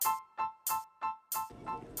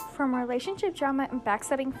From relationship drama and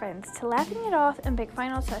backsetting friends to laughing it off and big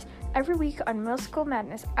final test, every week on Middle School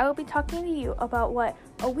Madness, I will be talking to you about what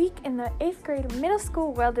a week in the 8th grade middle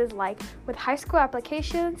school world is like, with high school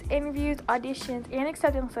applications, interviews, auditions, and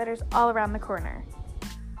acceptance letters all around the corner.